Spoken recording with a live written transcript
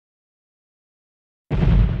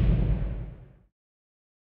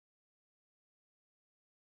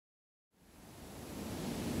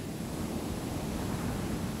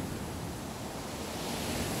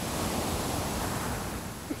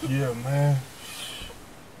Yeah, man.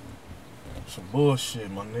 Some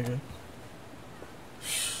bullshit, my nigga.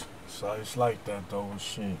 So it's like that though,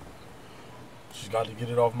 shit. Just got to get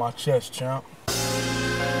it off my chest, champ.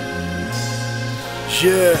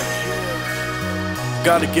 Yeah.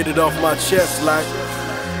 Gotta get it off my chest, like.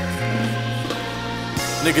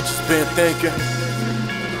 Nigga just been thinking.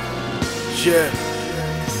 Yeah.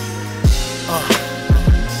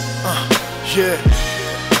 Yeah.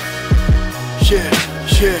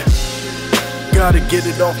 Yeah. Gotta get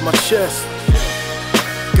it off my chest.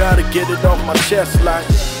 Gotta get it off my chest, like.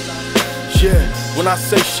 Yeah. When I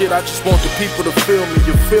say shit, I just want the people to feel me.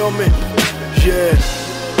 You feel me? Yeah.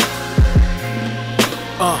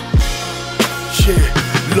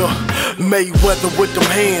 Yeah. Look, Mayweather with them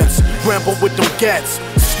hands, Rambo with them gats.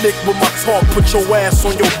 Slick with my talk, put your ass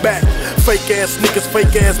on your back. Fake ass niggas,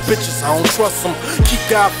 fake ass bitches, I don't trust them. Keep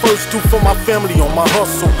God first, do for my family on my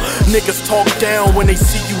hustle. Niggas talk down when they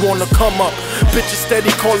see you on the come up. Bitches steady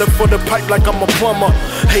calling for the pipe like I'm a plumber.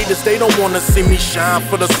 Haters, they don't wanna see me shine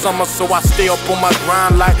for the summer, so I stay up on my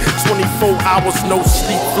grind like 24 hours, no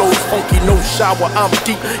sleep, flows funky, no shower. I'm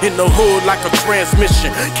deep in the hood like a transmission.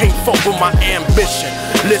 Can't fuck with my ambition.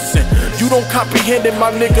 Listen, you don't comprehend it,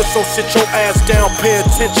 my niggas, so sit your ass down, pay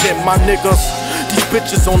attention, my niggas. These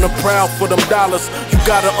bitches on the prowl for them dollars, you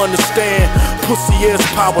gotta understand. Pussy is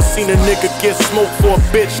power, seen a nigga get smoked for a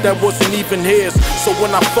bitch that wasn't even his. So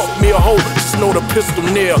when I fuck me a hoe, just know the pistol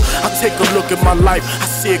near. I take a look at my life, I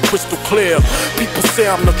see it crystal clear. People say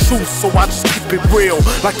I'm the truth, so I just keep it real,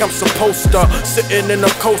 like I'm supposed to. Sitting in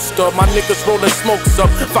a coaster, my niggas rolling smokes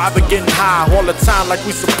up, vibe getting high all the time like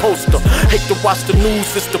we supposed to. Hate to watch the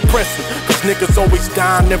news, it's depressing, cause niggas always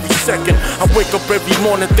dying every second. I wake up every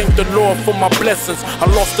morning, thank the Lord for my blessings. I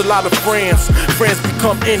lost a lot of friends, friends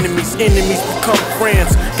become enemies, enemies become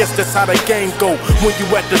friends. Guess that's how the game go. When you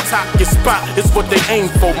at the top, your spot is what they aim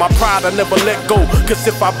for. My pride I never let go, cause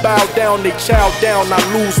if I bow down, they chow down. I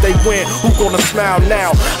lose, they win, who gonna smile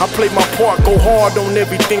now? I play my part, go hard on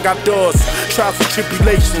everything I does. Trials and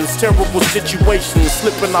tribulations, terrible situations.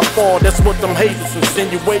 Slipping I fall, that's what them haters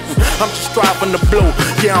insinuating. I'm just striving to blow,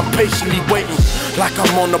 yeah, I'm patiently waiting. Like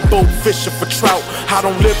I'm on a boat fishing for trout. I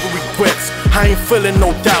don't live with regrets, I ain't feeling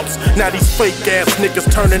no doubts. Now these fake ass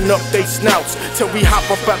niggas turning up they snouts till we hop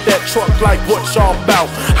up out that truck like what y'all about.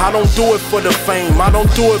 I don't do it for the fame, I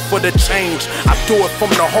don't do it for the change. I do it from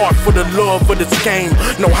the heart for the love of this game.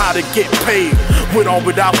 Know how to get paid, with or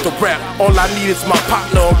without the rap. All I need is my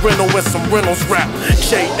partner, a rental and some Reynolds rap.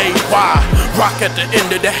 J-A-Y, rock at the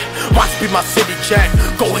end of that. Watch be my city jack,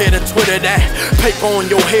 go ahead and Twitter that. Paper on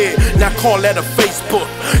your head, now call that a Facebook.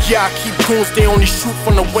 Yeah, I keep goons, they only shoot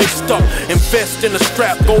from the waist up. Invest in a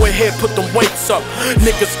strap, go ahead, put them weights up.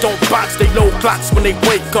 Niggas don't box, they load glocks when they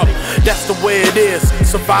wake up. That's the way it is,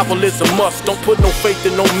 survival is a must. Don't put no faith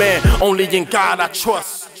in no man, only in God I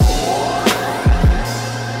trust.